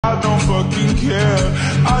fucking care.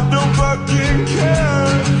 I don't fucking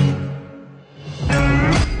care.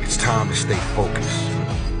 It's time to stay focused.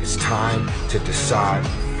 It's time to decide,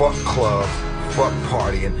 fuck club, fuck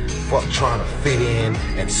partying, fuck trying to fit in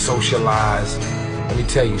and socialize. Let me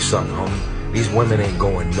tell you something, homie. These women ain't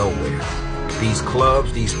going nowhere. These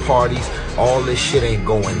clubs, these parties, all this shit ain't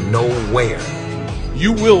going nowhere.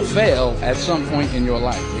 You will fail at some point in your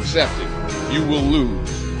life. Accept it. You will lose.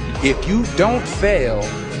 If you don't fail,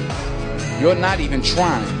 you're not even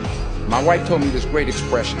trying. My wife told me this great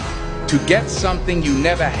expression. To get something you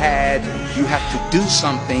never had, you have to do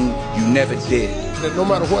something you never did. That no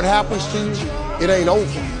matter what happens to you, it ain't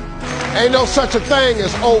over. Ain't no such a thing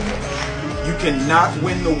as over. You cannot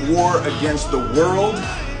win the war against the world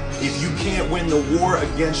if you can't win the war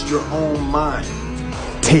against your own mind.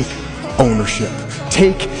 Take ownership.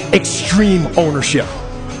 Take extreme ownership.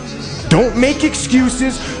 Don't make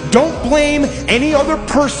excuses. Don't blame any other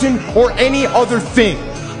person or any other thing.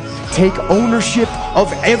 Take ownership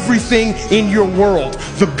of everything in your world,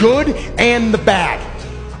 the good and the bad.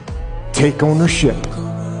 Take ownership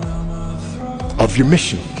of your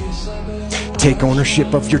mission. Take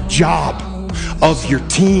ownership of your job, of your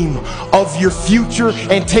team, of your future,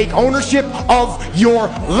 and take ownership of your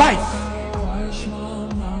life.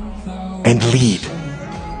 And lead.